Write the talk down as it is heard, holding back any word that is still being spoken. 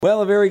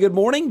Well, a very good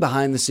morning.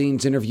 Behind the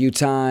scenes interview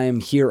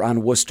time here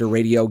on Worcester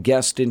Radio.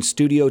 Guest in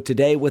studio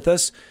today with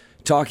us,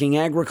 talking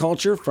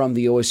agriculture from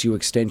the OSU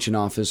Extension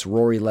Office,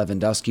 Rory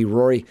Lewandowski.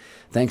 Rory,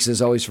 thanks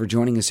as always for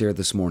joining us here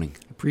this morning.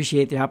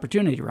 Appreciate the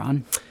opportunity,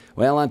 Ron.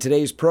 Well, on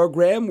today's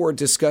program, we're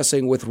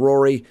discussing with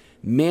Rory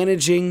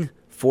managing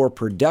for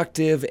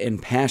productive and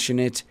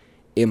passionate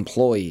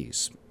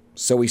employees.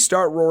 So we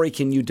start, Rory,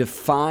 can you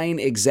define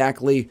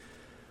exactly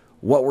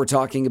what we're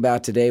talking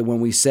about today when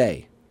we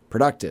say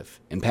productive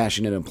and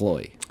passionate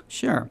employee?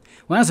 Sure.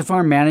 Well, as a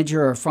farm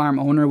manager or farm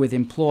owner with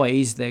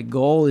employees, the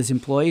goal is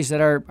employees that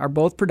are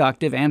both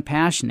productive and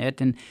passionate,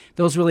 and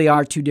those really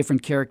are two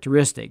different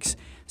characteristics.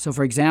 So,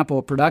 for example,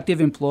 a productive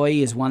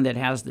employee is one that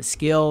has the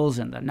skills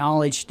and the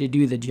knowledge to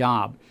do the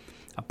job.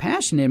 A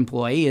passionate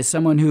employee is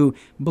someone who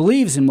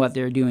believes in what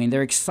they're doing.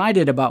 They're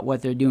excited about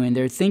what they're doing.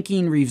 Their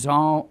thinking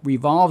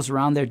revolves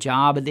around their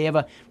job, and they have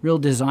a real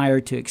desire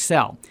to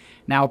excel.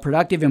 Now, a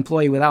productive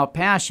employee without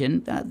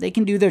passion, they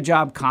can do their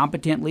job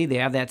competently, they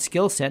have that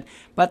skill set,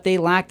 but they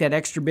lack that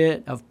extra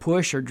bit of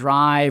push or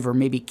drive or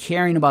maybe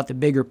caring about the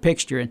bigger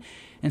picture.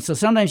 And so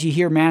sometimes you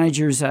hear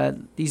managers,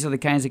 these are the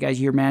kinds of guys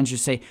you hear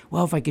managers say,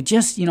 well, if I could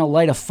just,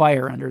 light a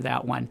fire under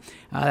that one.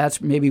 That's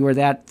maybe where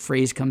that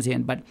phrase comes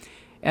in, but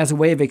as a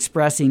way of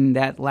expressing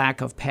that lack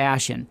of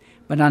passion.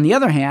 But on the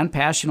other hand,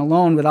 passion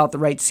alone without the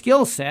right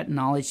skill set and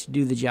knowledge to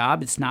do the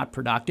job, it's not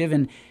productive,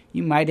 and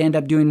you might end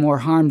up doing more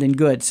harm than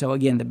good. So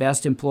again, the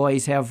best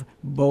employees have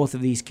both of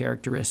these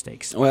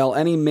characteristics. Well,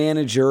 any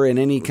manager in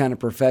any kind of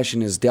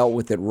profession has dealt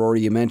with it,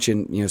 Rory. You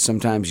mentioned,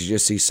 sometimes you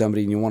just see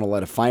somebody and you want to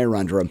light a fire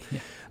under them. Yeah.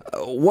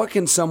 What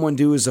can someone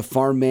do as a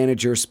farm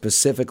manager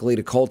specifically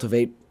to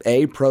cultivate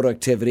A,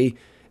 productivity,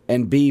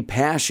 and B,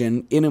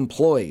 passion in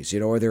employees?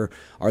 Are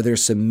there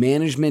some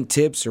management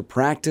tips or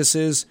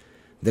practices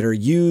that are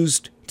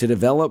used to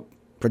develop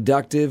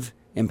productive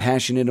and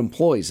passionate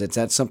employees? Is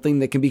that something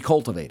that can be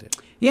cultivated?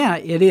 Yeah,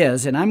 it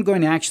is. And I'm going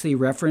to actually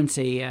reference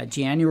a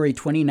January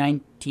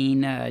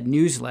 2019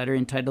 newsletter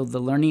entitled The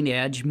Learning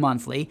Edge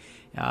Monthly.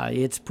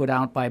 It's put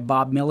out by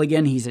Bob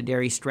Milligan. He's a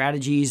dairy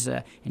strategies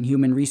and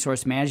human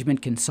resource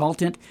management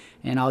consultant.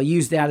 And I'll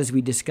use that as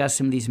we discuss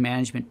some of these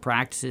management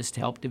practices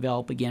to help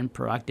develop, again,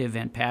 productive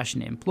and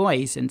passionate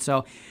employees. And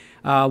so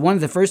one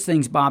of the first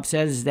things Bob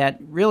says is that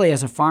really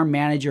as a farm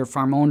manager or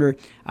farm owner,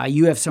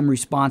 you have some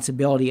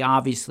responsibility,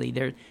 obviously.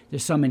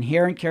 There's some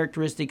inherent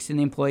characteristics in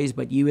the employees,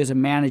 but you as a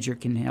manager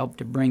can help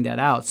to bring that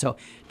out. So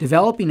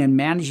developing and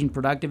managing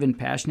productive and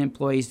passionate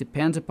employees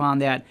depends upon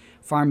that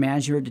farm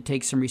manager to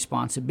take some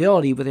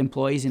responsibility with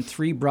employees in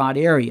three broad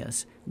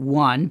areas.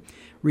 One,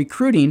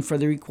 recruiting for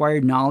the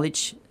required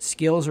knowledge,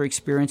 skills, or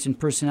experience and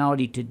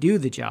personality to do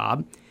the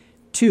job.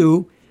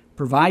 Two,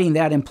 providing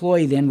that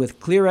employee then with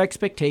clear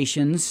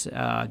expectations,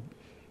 a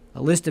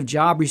list of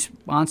job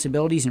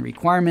responsibilities and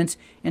requirements,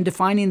 and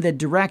defining the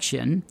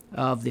direction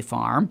of the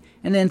farm.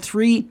 And then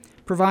three,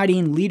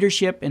 providing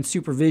leadership and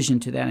supervision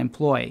to that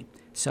employee.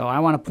 So I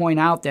want to point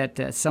out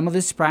that some of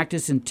this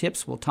practice and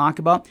tips we'll talk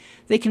about,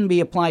 they can be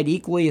applied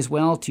equally as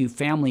well to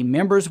family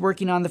members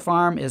working on the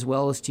farm as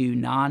well as to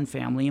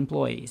non-family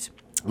employees.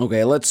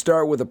 Okay, let's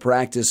start with the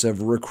practice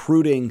of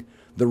recruiting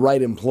the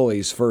right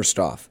employees first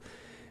off.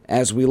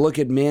 As we look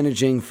at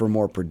managing for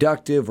more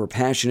productive or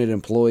passionate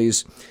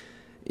employees,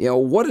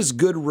 what does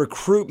good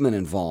recruitment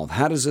involve?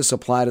 How does this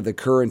apply to the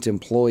current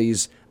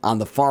employees on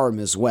the farm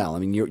as well? I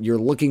mean, you're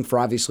looking for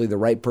obviously the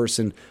right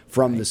person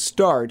from the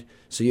start,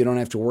 so you don't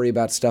have to worry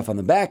about stuff on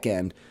the back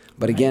end.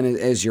 But again,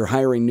 as you're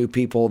hiring new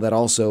people, that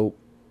also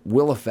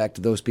will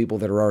affect those people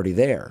that are already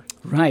there.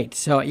 Right.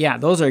 So yeah,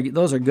 those are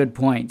good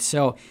points.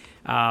 So.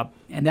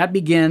 And that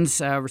begins,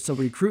 so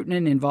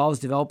recruitment involves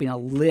developing a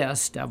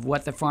list of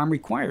what the farm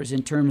requires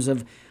in terms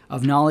of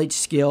knowledge,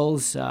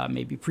 skills,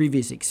 maybe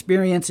previous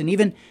experience, and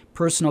even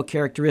personal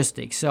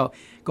characteristics. So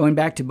going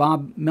back to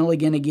Bob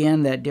Milligan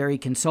again, that dairy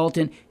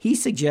consultant, he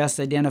suggests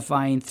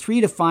identifying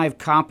 3 to 5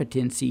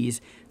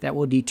 competencies that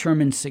will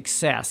determine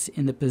success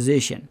in the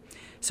position.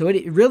 So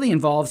it really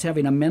involves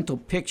having a mental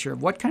picture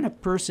of what kind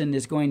of person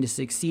is going to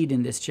succeed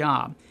in this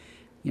job.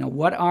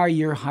 What are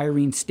your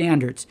hiring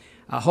standards?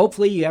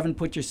 Hopefully you haven't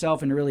put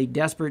yourself in a really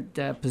desperate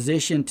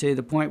position to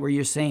the point where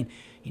you're saying,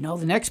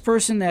 the next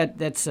person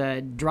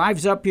that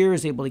drives up here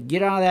is able to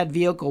get out of that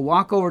vehicle,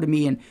 walk over to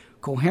me, and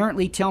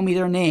coherently tell me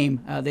their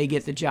name, they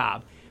get the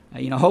job.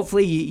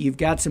 Hopefully you've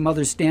got some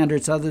other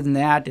standards other than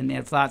that and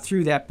have thought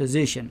through that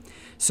position.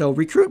 So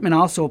recruitment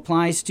also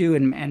applies to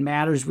and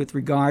matters with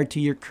regard to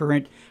your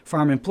current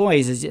farm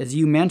employees, as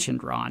you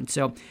mentioned, Ron.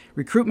 So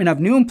recruitment of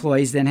new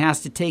employees then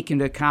has to take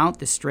into account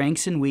the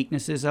strengths and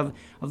weaknesses of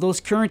those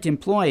current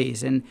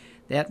employees. And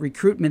that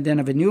recruitment then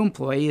of a new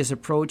employee is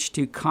approached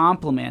to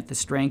complement the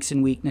strengths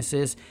and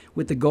weaknesses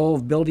with the goal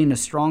of building a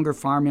stronger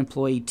farm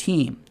employee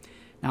team.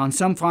 Now, on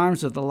some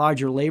farms with a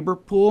larger labor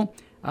pool,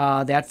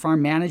 that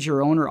farm manager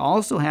or owner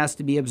also has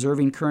to be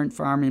observing current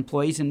farm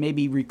employees and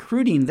maybe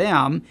recruiting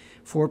them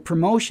for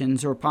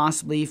promotions or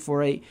possibly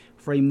for a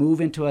move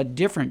into a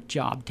different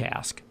job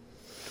task.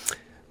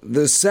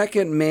 The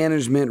second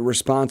management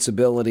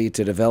responsibility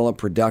to develop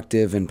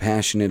productive and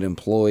passionate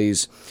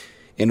employees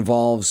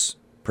involves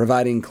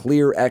providing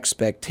clear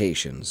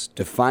expectations,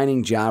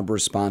 defining job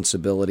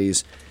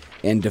responsibilities,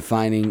 and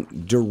defining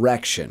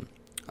direction.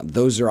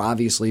 Those are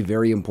obviously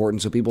very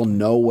important so people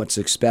know what's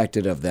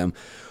expected of them.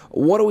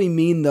 What do we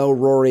mean, though,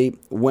 Rory,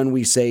 when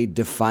we say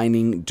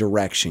defining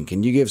direction?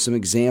 Can you give some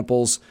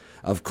examples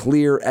of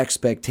clear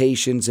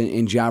expectations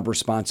and job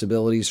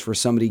responsibilities for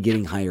somebody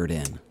getting hired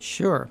in?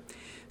 Sure.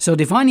 So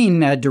defining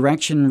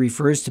direction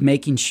refers to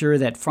making sure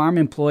that farm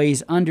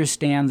employees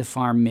understand the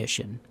farm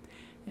mission.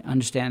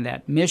 Understand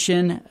that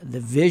mission, the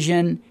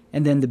vision,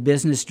 and then the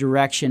business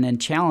direction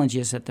and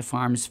challenges that the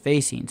farm is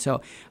facing.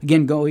 So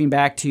again, going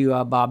back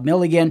to Bob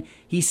Milligan,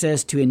 he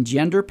says to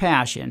engender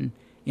passion,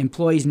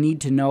 employees need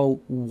to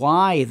know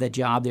why the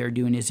job they're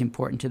doing is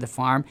important to the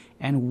farm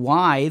and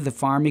why the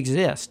farm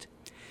exists.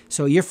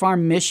 So your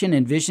farm mission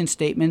and vision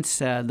statements,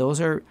 those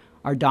are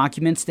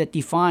documents that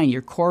define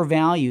your core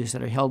values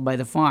that are held by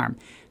the farm.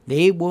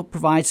 They will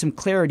provide some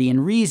clarity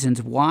and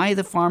reasons why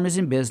the farm is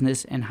in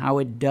business and how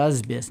it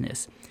does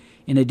business.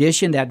 In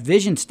addition, that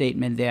vision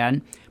statement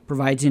then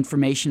provides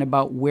information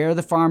about where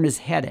the farm is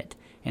headed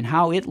and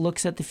how it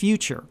looks at the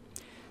future.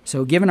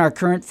 So given our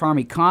current farm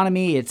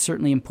economy, it's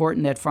certainly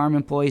important that farm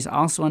employees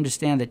also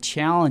understand the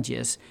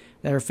challenges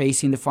that are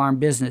facing the farm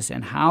business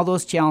and how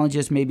those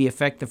challenges maybe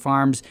affect the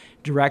farm's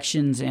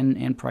directions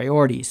and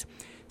priorities.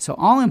 So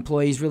all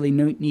employees really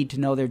need to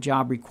know their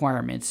job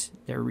requirements,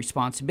 their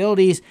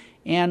responsibilities,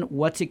 and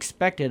what's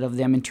expected of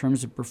them in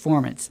terms of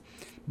performance.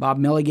 Bob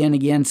Milligan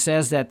again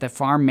says that the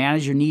farm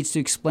manager needs to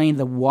explain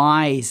the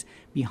whys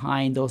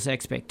behind those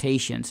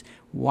expectations.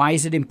 Why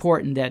is it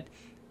important that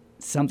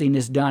something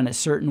is done a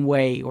certain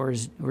way or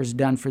is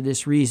done for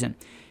this reason?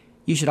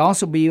 You should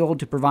also be able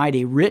to provide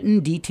a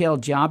written,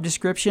 detailed job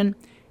description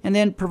and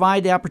then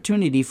provide the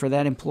opportunity for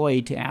that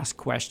employee to ask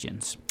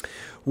questions.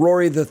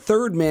 Rory, the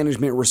third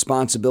management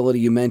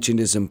responsibility you mentioned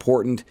is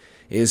important,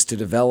 is to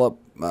develop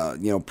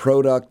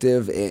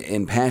productive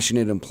and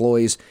passionate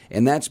employees,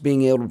 and that's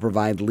being able to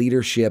provide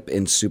leadership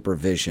and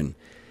supervision.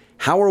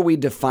 How are we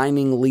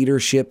defining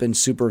leadership and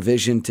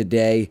supervision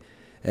today?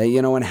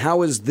 And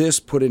how is this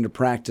put into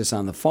practice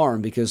on the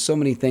farm? Because so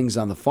many things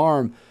on the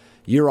farm,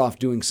 you're off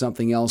doing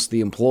something else.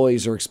 The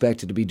employees are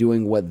expected to be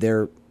doing what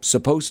they're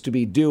supposed to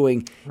be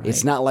doing. Right.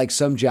 It's not like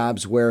some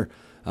jobs where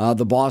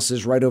the boss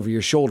is right over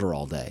your shoulder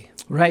all day.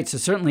 Right. So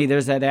certainly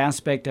there's that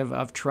aspect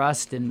of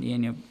trust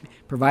and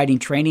providing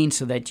training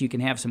so that you can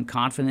have some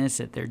confidence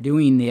that they're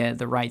doing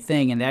the right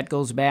thing. And that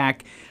goes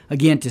back,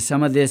 again, to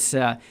some of this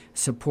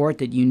support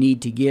that you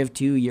need to give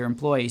to your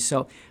employees.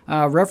 So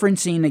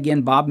referencing,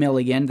 again, Bob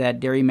Milligan, that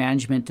dairy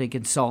management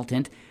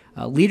consultant,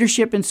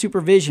 leadership and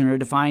supervision are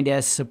defined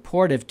as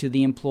supportive to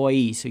the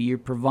employee. So you're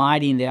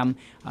providing them,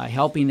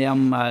 helping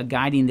them,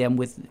 guiding them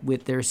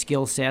with their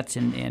skill sets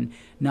and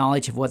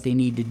knowledge of what they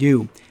need to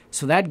do.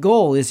 So that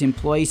goal is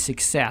employee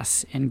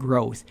success and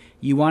growth.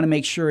 You want to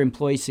make sure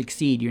employees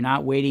succeed. You're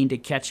not waiting to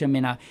catch them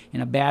in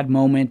a bad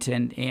moment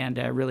and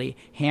really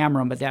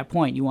hammer them at that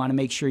point. You want to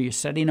make sure you're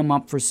setting them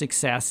up for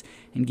success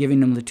and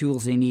giving them the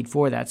tools they need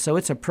for that. So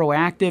it's a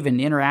proactive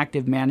and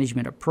interactive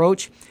management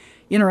approach.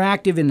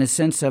 Interactive in the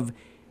sense of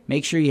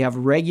make sure you have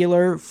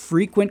regular,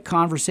 frequent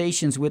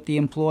conversations with the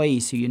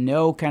employees so you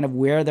know kind of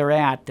where they're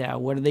at,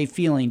 what are they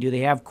feeling, do they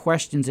have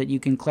questions that you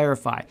can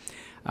clarify.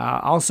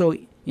 Also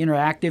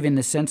interactive in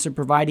the sense of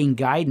providing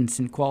guidance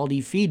and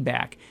quality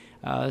feedback.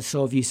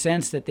 So if you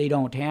sense that they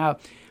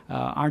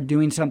aren't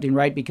doing something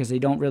right because they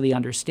don't really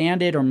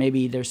understand it or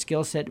maybe their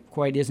skill set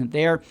quite isn't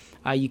there,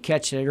 you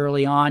catch it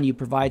early on, you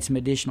provide some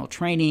additional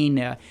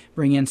training,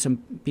 bring in some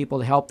people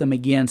to help them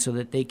again so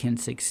that they can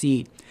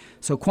succeed.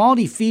 So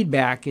quality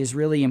feedback is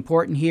really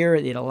important here.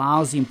 It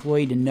allows the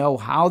employee to know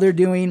how they're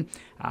doing,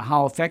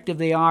 how effective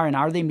they are, and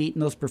are they meeting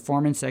those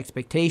performance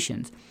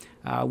expectations.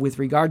 With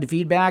regard to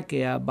feedback,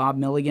 Bob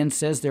Milligan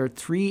says there are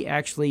 3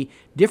 actually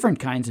different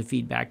kinds of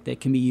feedback that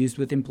can be used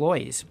with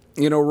employees.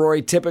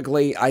 Rory,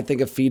 typically I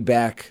think of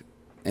feedback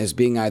as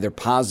being either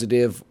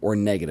positive or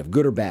negative,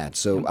 good or bad.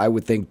 So I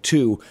would think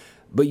 2,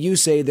 but you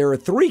say there are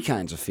 3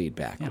 kinds of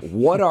feedback. Yeah.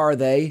 What are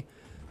they,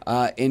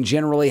 and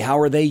generally how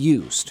are they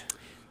used?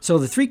 So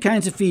the 3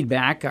 kinds of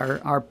feedback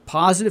are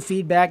positive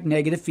feedback,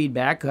 negative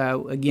feedback,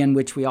 again,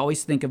 which we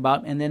always think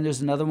about, and then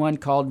there's another one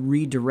called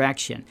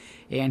redirection.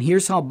 And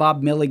here's how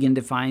Bob Milligan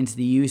defines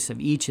the use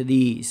of each of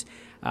these.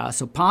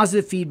 So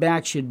positive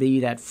feedback should be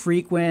that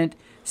frequent,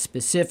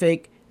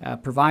 specific,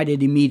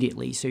 provided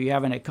immediately. So you're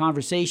having a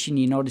conversation,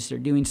 you notice they're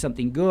doing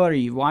something good, or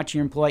you watch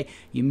your employee,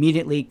 you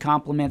immediately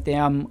compliment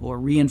them or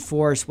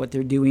reinforce what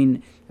they're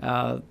doing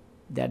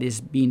that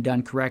is being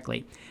done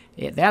correctly.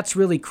 That's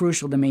really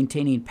crucial to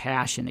maintaining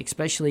passion,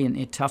 especially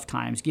in tough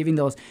times, giving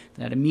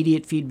that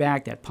immediate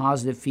feedback, that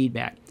positive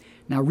feedback.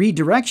 Now,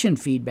 redirection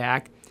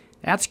feedback,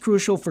 that's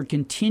crucial for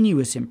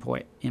continuous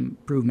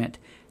improvement.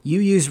 You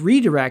use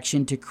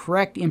redirection to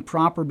correct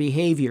improper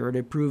behavior or to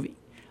improve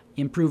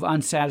improve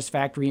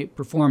unsatisfactory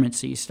performance.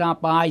 So you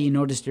stop by, you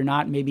notice they're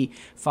not maybe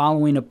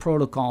following a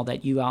protocol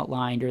that you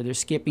outlined, or they're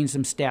skipping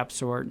some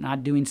steps, or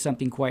not doing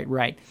something quite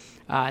right.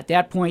 At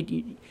that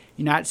point,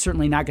 you're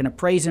certainly not going to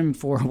praise them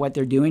for what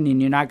they're doing,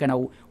 and you're not going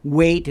to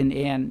wait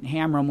and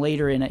hammer them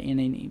later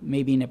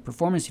maybe in a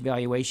performance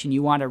evaluation.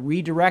 You want to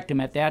redirect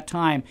them at that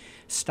time,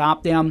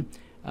 stop them,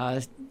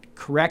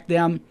 correct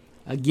them.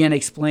 Again,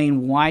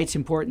 explain why it's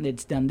important that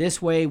it's done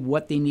this way,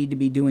 what they need to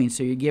be doing.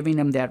 So you're giving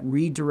them that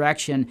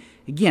redirection.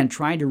 Again,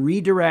 trying to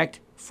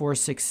redirect for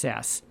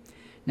success.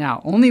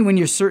 Now, only when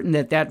you're certain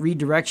that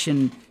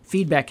redirection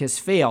feedback has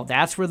failed,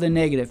 that's where the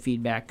negative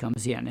feedback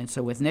comes in. And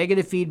so with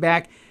negative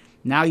feedback,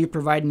 now you're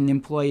providing an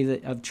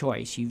employee of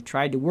choice. You've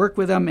tried to work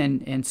with them,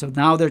 and so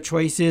now their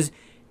choice is,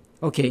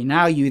 okay,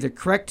 now you either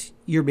correct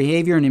your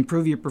behavior and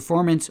improve your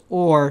performance,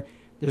 or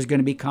there's going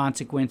to be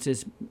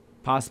consequences,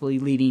 possibly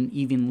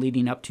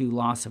leading up to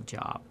loss of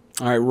job.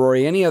 All right,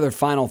 Rory, any other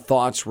final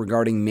thoughts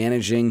regarding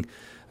managing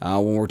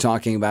when we're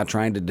talking about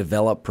trying to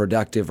develop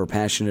productive or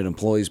passionate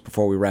employees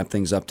before we wrap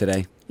things up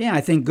today? Yeah,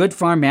 I think good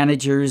farm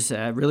managers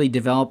really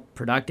develop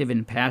productive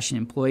and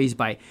passionate employees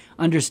by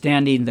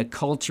understanding the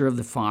culture of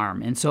the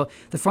farm. And so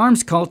the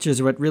farm's culture is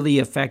what really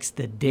affects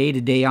the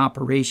day-to-day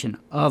operation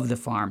of the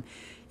farm.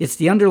 It's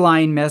the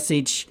underlying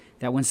message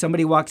that when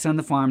somebody walks on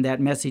the farm, that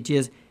message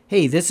is,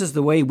 hey, this is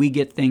the way we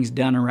get things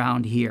done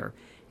around here.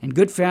 And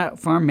good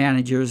farm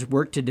managers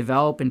work to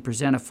develop and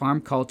present a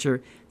farm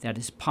culture that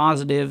is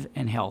positive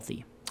and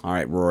healthy. All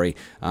right, Rory.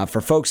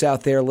 For folks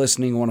out there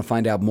listening who want to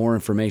find out more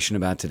information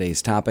about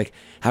today's topic,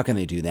 how can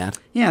they do that?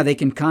 Yeah, they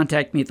can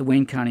contact me at the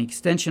Wayne County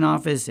Extension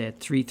Office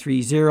at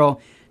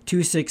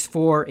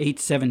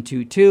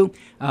 330-264-8722.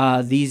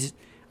 These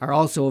are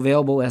also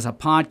available as a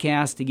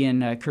podcast,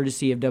 again,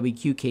 courtesy of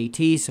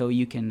WQKT, so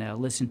you can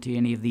listen to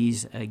any of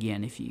these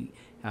again if you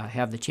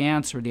have the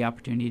chance or the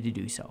opportunity to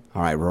do so.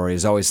 All right, Rory,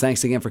 as always,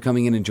 thanks again for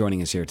coming in and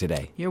joining us here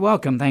today. You're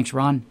welcome. Thanks,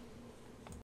 Ron.